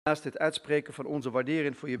Naast het uitspreken van onze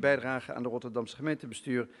waardering voor je bijdrage aan de Rotterdamse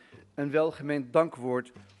gemeentebestuur, een welgemeend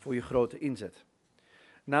dankwoord voor je grote inzet.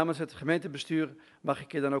 Namens het gemeentebestuur mag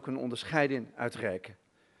ik je dan ook een onderscheiding uitreiken.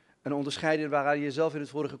 Een onderscheiding waaraan je zelf in het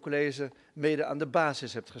vorige college mede aan de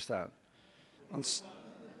basis hebt gestaan.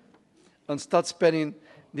 Een stadspenning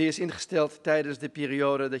die is ingesteld tijdens de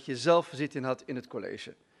periode dat je zelf zitting had in het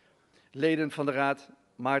college. Leden van de raad,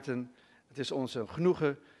 Maarten, het is ons een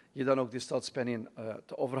genoegen je dan ook de stadspenning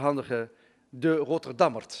te overhandigen, de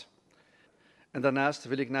Rotterdammert. En daarnaast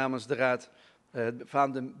wil ik namens de raad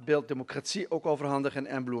van de beeld democratie ook overhandigen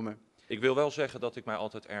en bloemen. Ik wil wel zeggen dat ik mij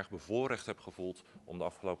altijd erg bevoorrecht heb gevoeld om de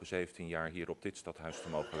afgelopen 17 jaar hier op dit stadhuis te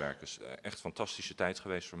mogen werken. Het is echt een fantastische tijd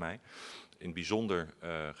geweest voor mij. In het bijzonder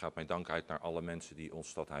gaat mijn dank uit naar alle mensen die ons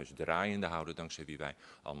stadhuis draaiende houden, dankzij wie wij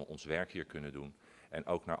allemaal ons werk hier kunnen doen. En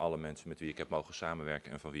ook naar alle mensen met wie ik heb mogen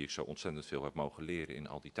samenwerken en van wie ik zo ontzettend veel heb mogen leren in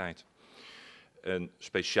al die tijd. Een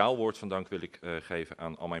speciaal woord van dank wil ik geven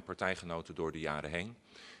aan al mijn partijgenoten door de jaren heen.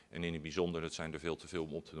 En in het bijzonder, het zijn er veel te veel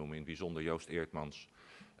om op te noemen, in het bijzonder Joost Eertmans,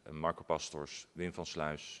 Marco Pastors, Wim van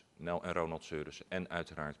Sluis, Nel en Ronald Seurissen en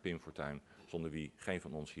uiteraard Pim Fortuyn, zonder wie geen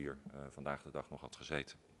van ons hier vandaag de dag nog had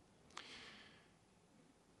gezeten.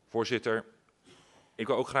 Voorzitter, ik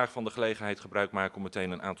wil ook graag van de gelegenheid gebruik maken om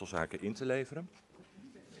meteen een aantal zaken in te leveren.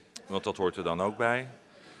 Want dat hoort er dan ook bij.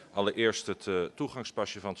 Allereerst het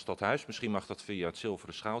toegangspasje van het stadhuis. Misschien mag dat via het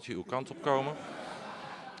zilveren schaaltje uw kant op komen.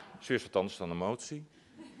 Dat is weer wat anders dan een motie.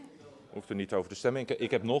 Hoeft er niet over te stemmen.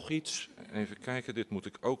 Ik heb nog iets. Even kijken, dit moet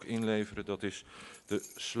ik ook inleveren. Dat is de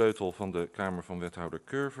sleutel van de Kamer van Wethouder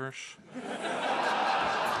Curvers.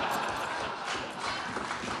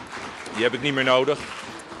 Die heb ik niet meer nodig.